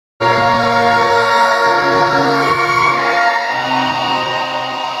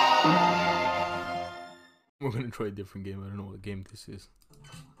gonna try a different game. I don't know what game this is.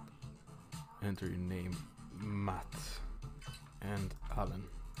 Enter your name, Matt and Alan.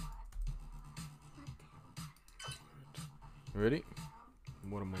 Ready?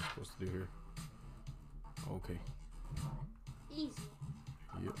 What am I supposed to do here? Okay. Easy.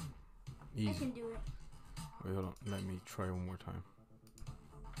 Yep. Easy. I can do it. Wait, hold on. Let me try one more time.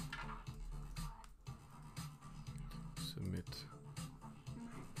 Submit.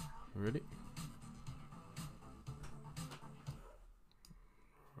 Ready?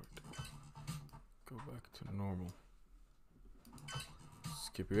 Right. Go back to normal.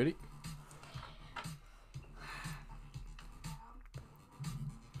 Skip. You ready?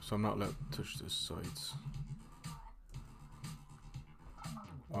 So I'm not allowed to touch the sides.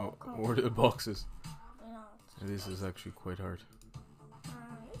 Oh, or the boxes. No, This is actually quite hard.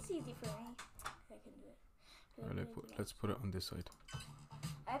 it's easy for me. I can do it. Alright, let's put it on this side.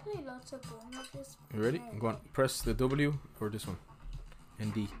 I play lots of games like this. You ready? Go on. Press the W or this one.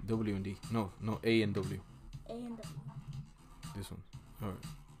 And D. W and D. No, A and W. A and W. This one. Alright.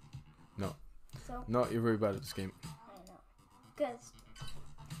 No. So No, you're very bad at this game. I know, cause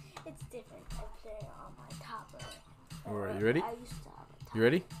it's different. I play it on my tablet. Alright, you ready? I used to have a tablet. You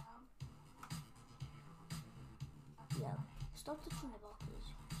ready? Yeah. Stop touching the boxes.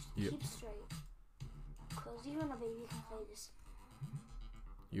 Just Yep. keep straight. Cause even a baby can play this.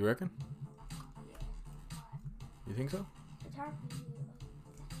 You reckon? Yeah. You think so? It's hard for you.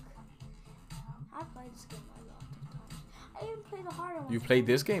 I played this game a lot of times. I even played the harder one. You played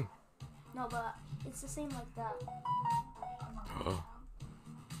this game? No, but it's the same like that. Oh.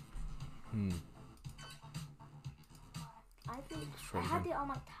 I had it on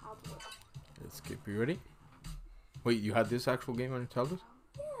my tablet. Let's skip. You ready? Wait, you had this actual game on your tablet?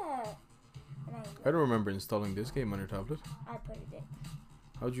 Yeah. And I don't remember installing this game on your tablet. I put it in.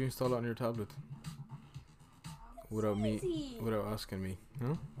 How'd you install it on your tablet? Without me, Easy. without asking me,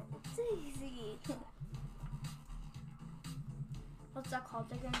 huh? It's easy. What's that called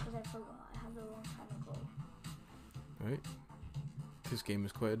again? Because I forgot. I had it a long time ago. Right? This game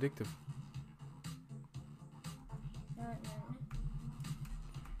is quite addictive. No.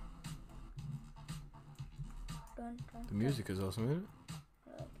 Dun. The music is awesome, isn't it?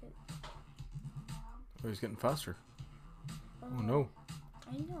 I like it. Oh, it's getting faster. Oh no,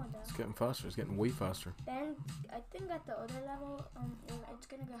 I know that. it's getting faster. It's getting way faster. Then I think at the other level, it's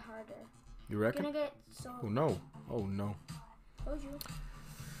gonna get harder. You It's reckon? gonna get so. Oh no. Oh no. Told you.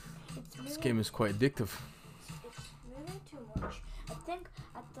 It's This moving, game is quite addictive. it's moving too much. I think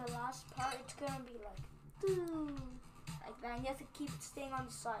at the last part, it's gonna be like, doo, like that. And you have to keep staying on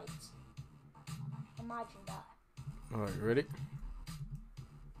the sides. Imagine that. Alright, you ready?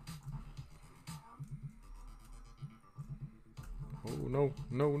 Oh no.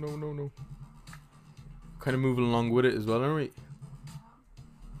 No. Kind of moving along with it as well, aren't we?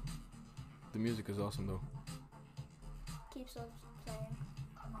 The music is awesome though. Keeps on playing.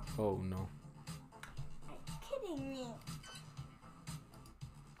 Oh no. Are you kidding me?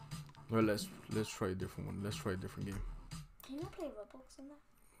 Well, let's try a different one. Let's try a different game. Can you play Roblox in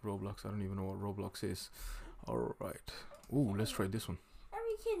that? Roblox. I don't even know what Roblox is. Alright. Ooh, let's try this one.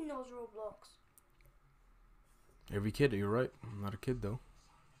 Every kid knows Roblox. Every kid, you're right. I'm not a kid though.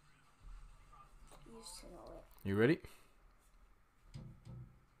 Used to know it. You ready?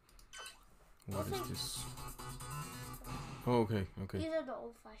 What Okay. is this? Oh, okay. These are the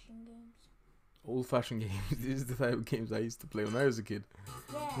old-fashioned games. Old-fashioned games. These are the type of games I used to play when I was a kid.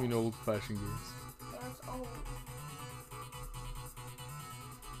 Yeah. You know, old-fashioned games. There's old.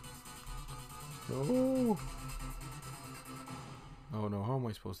 No. Oh no, how am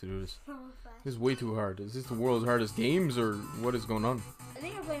I supposed to do this? Old-fashioned. This is way too hard. Is this the world's hardest games or what is going on? I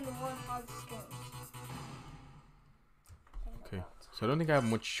think you're playing the world's hardest games. Okay, so I don't think I have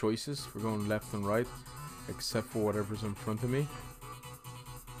much choices for going left and right, except for whatever's in front of me.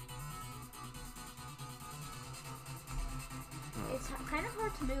 It's kind of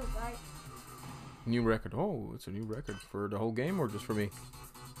hard to move, right? New record. Oh, it's a new record for the whole game or just for me?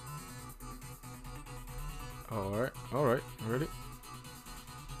 Alright, alright, ready?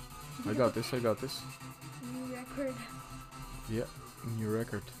 I got this. New record. Yeah, new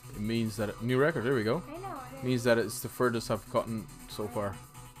record. It means that new record. There we go. I know. Means that it's the furthest I've gotten so far.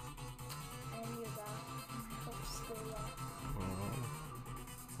 I knew that. I hope so, yeah.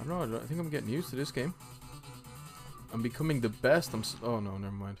 I don't know. I think I'm getting used to this game. I'm becoming the best. Oh no,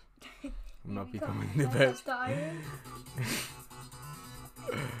 never mind. I'm not becoming the best.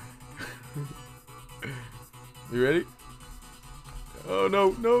 You ready? Oh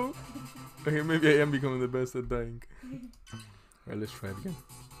no. Okay, maybe I am becoming the best at dying. Alright, let's try it again.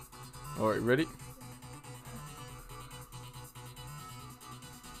 Alright, ready?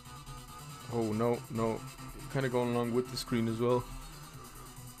 Oh no, no. Kind of going along with the screen as well.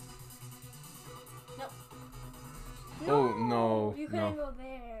 Oh no, you couldn't go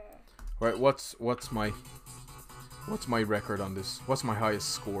there. Right, what's my record on this? What's my highest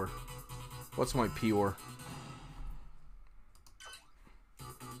score? What's my PR?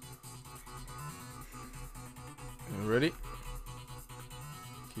 Ready?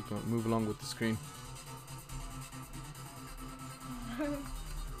 Keep going, move along with the screen. No.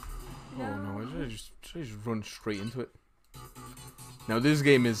 Oh no, should I just run straight into it? Now this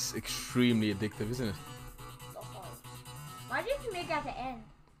game is extremely addictive, isn't it? Why did you make it at the end?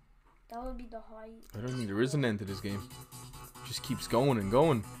 That would be the high. I don't think there is an end to this game. It just keeps going and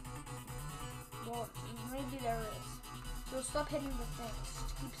going. Well, maybe there is. So stop hitting the thing.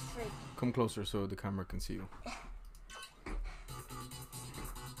 Just keep straight. Come closer so the camera can see you.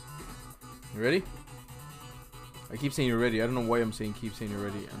 You ready? I keep saying you're ready. I don't know why I'm saying keep saying you're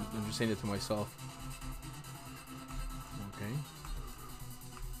ready. I'm just saying it to myself. Okay.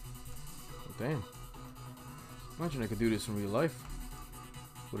 Oh, damn. Imagine I could do this in real life.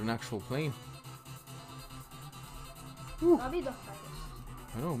 With an actual plane. That'd be the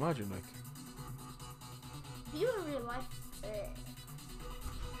hardest. I know, imagine like. You in real life.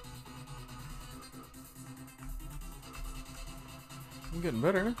 I'm getting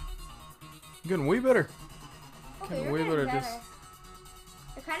better, huh? I'm getting way better. Okay, Getting you're way getting better better. at this.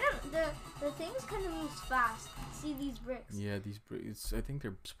 The kind of the things kind of moves fast. See these bricks? Yeah, these bricks. I think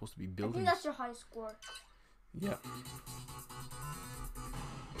they're supposed to be I buildings. think that's your high score. Yeah.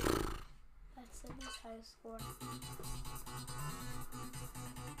 That's his high score.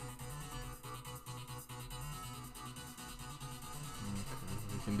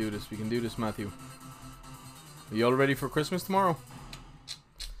 Okay, we can do this. We can do this, Matthew. Are you all ready for Christmas tomorrow?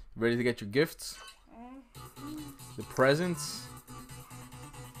 Ready to get your gifts? The presents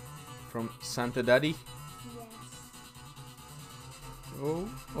from Santa Daddy? Yes. Oh.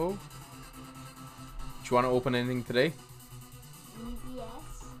 Do you want to open anything today?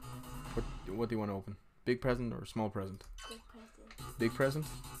 Yes. What do you want to open? Big present or small present? Big present. Big present?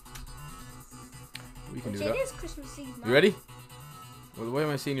 We can do It that. is Christmas Eve. You ready? Well, why am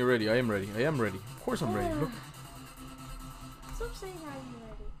I saying you're ready? I am ready. I am ready. Of course I'm ready. Look. Stop saying how you're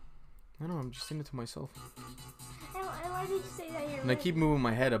ready. I know, I'm just saying it to myself. And why did you say that you're And ready? I keep moving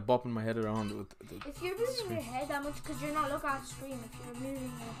my head, I'm bopping my head around with the If you're moving screen. your head that much, because you're not looking at the screen, if you're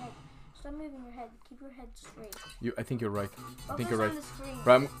moving your head, stop moving your head. Keep your head straight. I think you're right. I think Focus you're right. on the screen.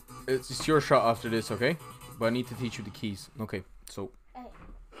 Right, it's your shot after this, okay? But I need to teach you the keys. Okay, so Hey.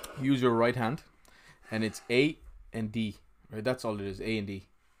 use your right hand, and it's A and D. Right, that's all it is. A and D.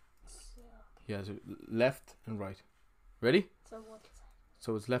 So, Yeah, so left and right. Ready? so what?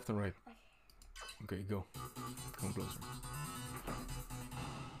 So it's left and right. Okay, go. Come closer.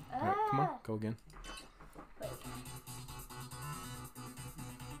 Right, come on, go again. Wait.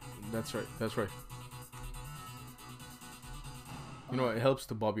 That's right. That's right. You know, it helps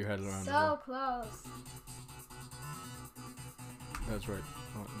to bob your head around. as So well. close. That's right.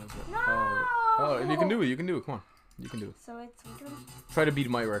 Oh, that's right. No! Oh, and you can do it. You can do it. Come on. You can do it. So it's which one? Try to beat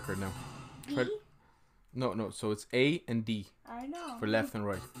my record now. B? Try to- No. So it's A and D I know. for left and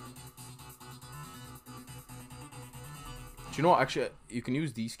right. Do you know, actually, you can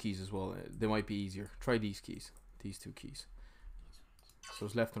use these keys as well. They might be easier. Try these keys. These two keys. So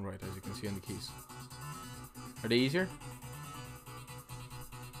it's left and right, as you can see on the keys. Are they easier?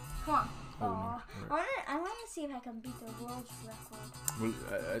 Come on. Oh, no. Aw. Right. I want to see if I can beat the world's record.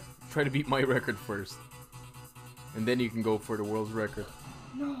 Well, try to beat my record first. And then you can go for the world's record.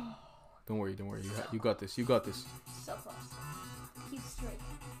 No. Don't worry. You got this. You got this. So close. Keep straight.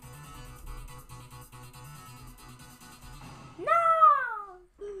 No!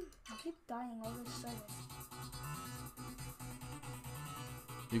 I keep dying all of a sudden.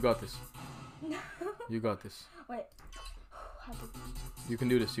 You got this. No. You got this. Wait. How to You can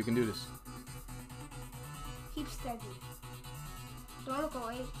do this. You can do this. keep steady. Don't look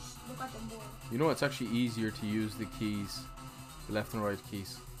away. Just look at the board. You know, it's actually easier to use the keys, the left and right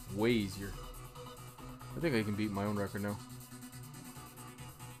keys. Way easier. I think I can beat my own record now.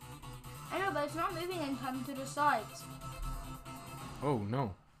 I know, but it's not moving in time to the sides. Oh,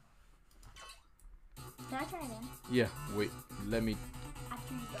 no. Can I try again? Yeah, wait. Let me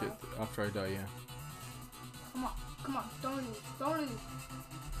After you die. get... After I die, yeah. Come on. Don't lose. Don't lose.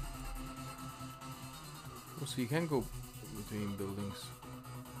 Oh, so you can go between buildings.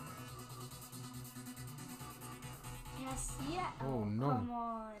 Yes, yeah. Oh, no. Come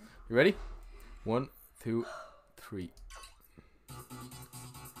on. You ready? 1, 2, 3.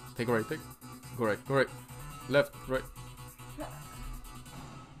 Take a right. Go right. Left, right.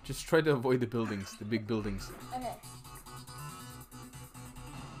 Just try to avoid the buildings, the big buildings. Okay.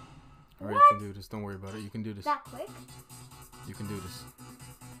 Alright, you can do this. Don't worry about it. You can do this. That quick? You can do this.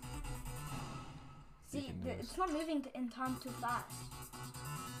 See, it's not moving in time too fast.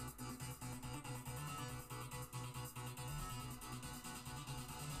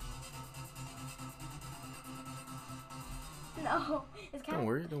 No, it's kind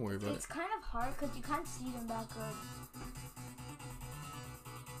Don't worry about it. It's kind of hard because you can't see them that good.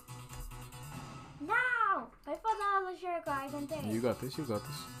 No! I thought that was your guiding thing. You got this, you got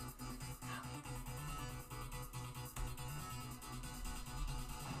this.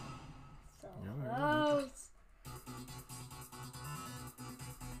 So Yeah, close.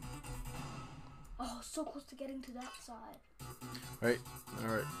 Oh, so close to getting to that side.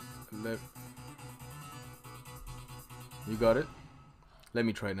 Alright. You got it? Let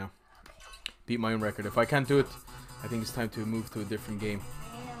me try it now. Beat my own record. If I can't do it, I think it's time to move to a different game.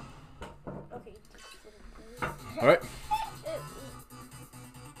 Yeah. Okay. Alright.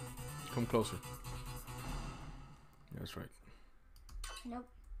 Come closer. That's right. Nope.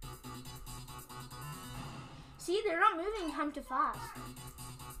 See, they're not moving time too fast.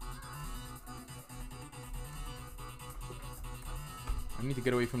 I need to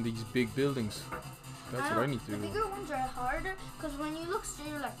get away from these big buildings. That's what I need to The do. bigger ones are harder because when you look straight,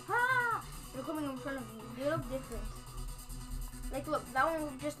 you're like, ah! They're coming in front of you. They look different. Like, look, that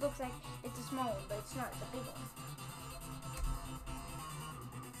one just looks like it's a small one, but it's not. It's a big one.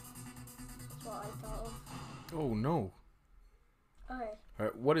 That's what I thought of. Oh no. Okay.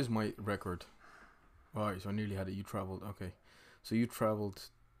 Alright, what is my record? Alright, so I nearly had it. You traveled. Okay. So you traveled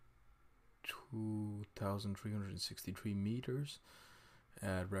 2,363 meters.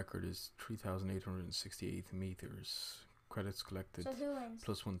 Record is 3,868 meters. Credits collected So who wins?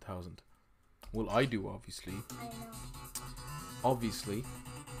 plus 1,000. Well, I do, obviously. I know. Obviously.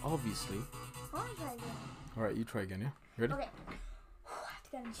 I want to try again. Alright, you try again, yeah? You ready? Okay. I have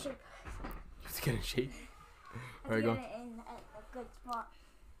to get in shape. You have to get in shape. I Alright, have go. to get it in a good spot.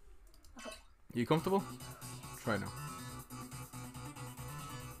 Okay. You comfortable? Try now.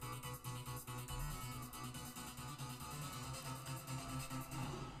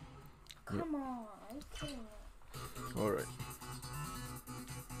 Come on. Okay. Alright.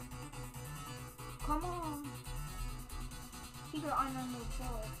 Come on. Keep your eye on the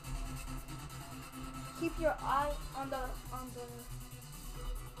board. Keep your eye on the.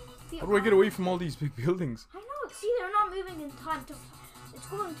 How do I get away from all these big buildings? I know. See, they're not moving in time. It's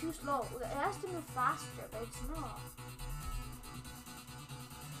going too slow. It has to move faster, but it's not.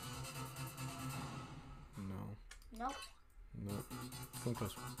 No. Nope. No. Come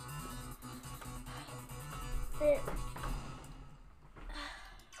closer. There.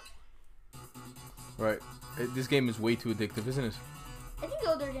 Right. This game is way too addictive, isn't it? I think the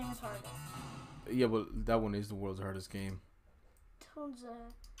other game is harder. Yeah, well, that one is the world's hardest game. Tones,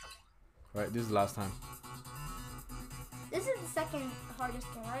 Right, this is the last time. This is the second hardest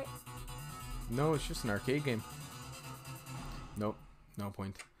game, right? No, it's just an arcade game. Nope, no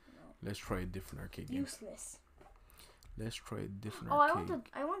point. No. Let's try a different arcade game. Useless. Let's try a different Oh, arcade.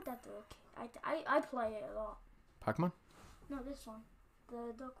 I want that though. I play it a lot. Pac-Man? No, this one,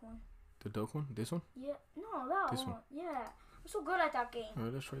 the duck one. The duck one? This one? Yeah, no, that This one. one? Yeah, I'm so good at that game.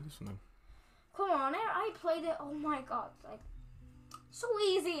 Alright, let's try this one then. Come on, I played it. Oh my god, like so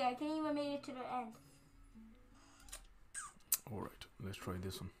easy. I can't even make it to the end. Alright, let's try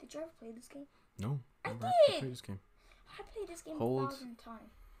this one. Did you ever play this game? No, I never actually did. played this game. I played this game Hold. 1,000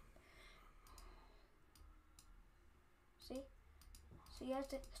 times. See? So you have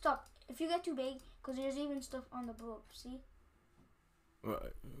to stop. If you get too big, because there's even stuff on the book. See?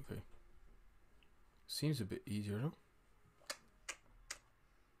 Right, okay. Seems a bit easier, no?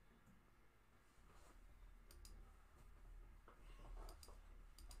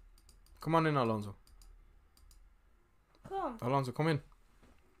 Come on in, Alonzo. Come. Alonzo, come in.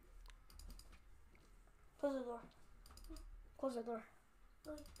 Close the door. Close the door.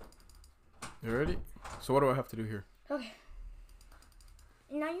 You ready? So what do I have to do here? Okay.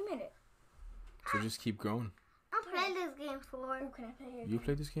 Now you made it. So just keep going. I played this game before. Oh, can I play it? You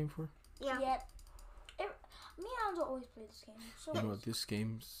played this game for? Yeah. Yep. Me and Alonzo always play this game. So You know what, this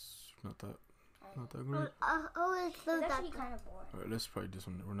game's not that great. I always it's love that. actually kind of boring. Alright, let's try this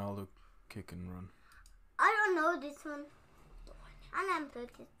one. Ronaldo kick and run. I don't know this one. I never played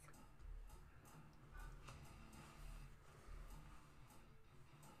it.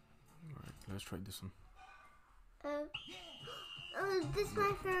 Alright, let's try this one. This is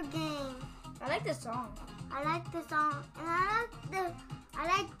my favorite game. I like this song. I like the song, and I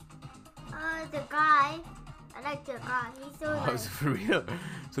like the guy I like the guy. He's so Oh, is nice. it for real?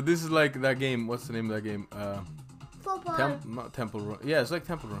 So this is like that game. What's the name of that game? Football. Not Temple Run. Yeah, it's like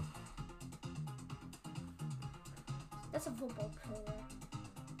Temple Run. That's a football player.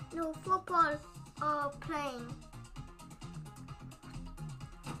 No, football playing.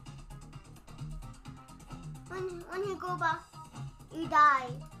 When you go back, you die.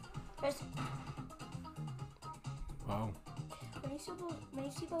 There's, Wow. when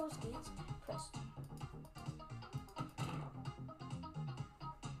you see those gates, press.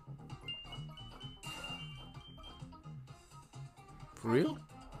 For real?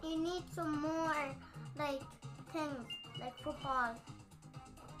 You need some more like things like football.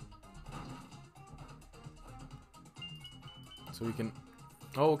 So we can.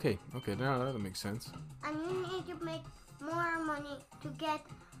 Oh, okay. Okay, now that makes sense. And you need to make more money to get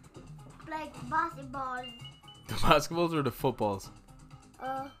like basketballs, The basketballs or the footballs?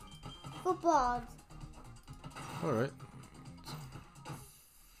 footballs. All right.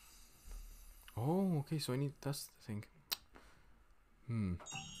 Oh, okay. So I need. That's the thing. Yeah,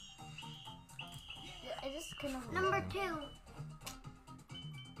 I just kind of Number 2.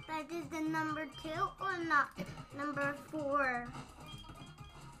 That is the number 2 or not? Number 4.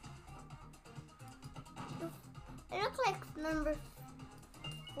 It looks like number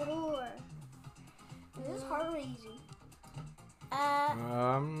 4. Is this hard or easy?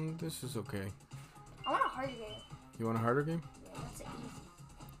 This is okay. I want a harder game. You want a harder game? Yeah, that's easy.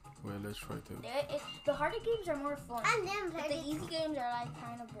 Well, let's try to. The harder games are more fun. And then But play the easy games are like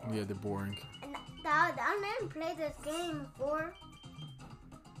kind of boring. Yeah, they're boring. And I didn't play this game before.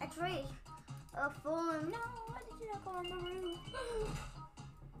 It's really fun. No, why did you not go on the roof?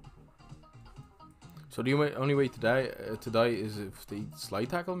 So the only way to die is if they slide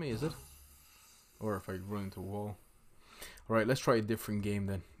tackle me, is it? Or if I run into a wall. All right, let's try a different game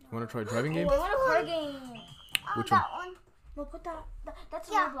then. You want to try a driving game? Oh, I want a hard game. Oh, Which that one? No, put that. That's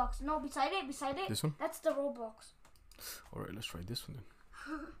Yeah. Roblox. No, beside it. This one? That's the Roblox. All right, let's try this one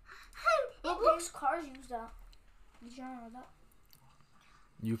then. Roblox cars use that. Did you know that?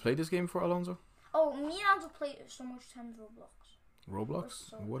 You played this game before, Alonzo? Oh, me and Alonzo play so much times Roblox. Roblox?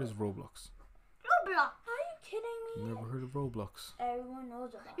 So What is Roblox? Roblox. Are you kidding me? Never heard of Roblox. Everyone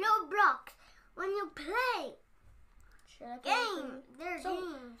knows about it. Roblox. When you play Should I play game, there's So-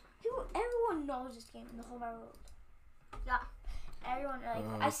 games. Everyone knows this game in the whole wide world. Yeah. Everyone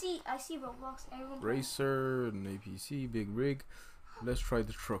like I see Roblox. Everyone plays. Racer, an APC, big rig. Let's try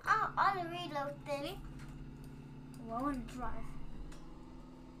the truck. I'll reload this. Well, I want to drive.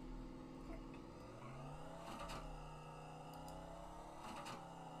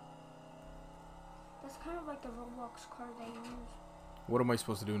 That's kind of like the Roblox car they use. What am I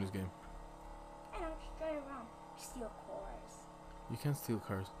supposed to do in this game? I don't know, just drive around. Steal cars. You can't steal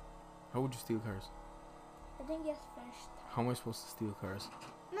cars. How would you steal cars? I think you have to finish. How am I supposed to steal cars?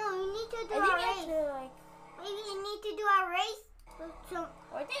 No, you need to do I a think you have race. to like. Maybe you need to do a race. So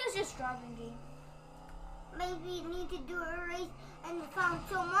Or I think it's just driving game. maybe you need to do a race and found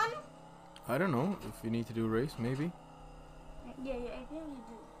someone. I don't know. If you need to do a race, maybe. Yeah, I think you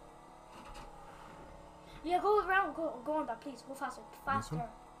do. Yeah, go around, go on that, please. Go faster, faster. one?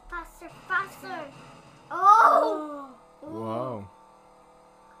 Faster. Oh! Wow.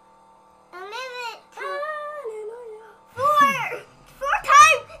 And leave it to Hallelujah. 4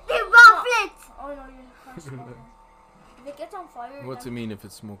 times the waffles. Oh no, your car's smoking. If it gets on fire, What's it then mean if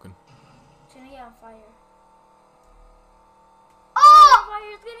it's smoking? it's gonna get on fire. Oh! On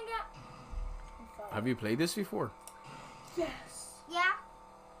fire, it's gonna get on fire. Have you played this before? Yes. Yeah.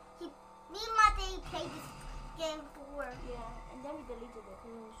 Me and my daddy played this game before. Yeah, and then we deleted it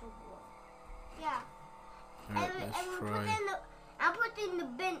because it was so boring. Yeah. Alright, And let's we try. put it in the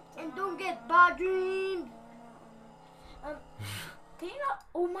bin and don't get bothered. Can you not?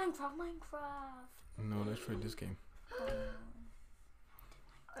 Oh, Minecraft. No, let's try this game.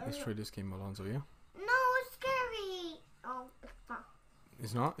 Let's try this game, Alonzo, yeah? No, it's scary. Oh, it's fun.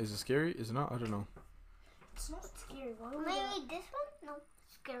 It's not? Is it scary? Is it not? I don't know. It's not scary. Why would Maybe this one? No,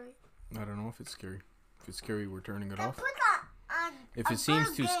 scary. I don't know if it's scary. If it's scary, we're turning it Then off. put a If a it seems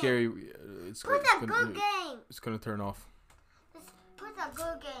good too game. scary, it's Put it's a gonna, good game. it's gonna turn off. Just put a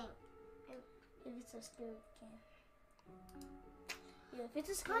good game. if it's a scary game? Yeah, if it's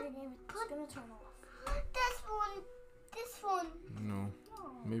a scary game, it's gonna turn off. This one. No,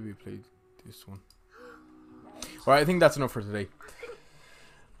 No. maybe play this one. Alright, I think that's enough for today.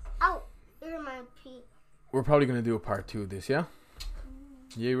 Oh, you're my pee. We're probably gonna do a part 2 of this, yeah?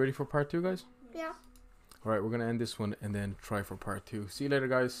 Yeah, you ready for part 2, guys? Yeah. Alright, we're gonna end this one and then try for part 2. See you later,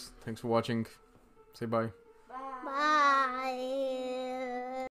 guys. Thanks for watching. Say bye.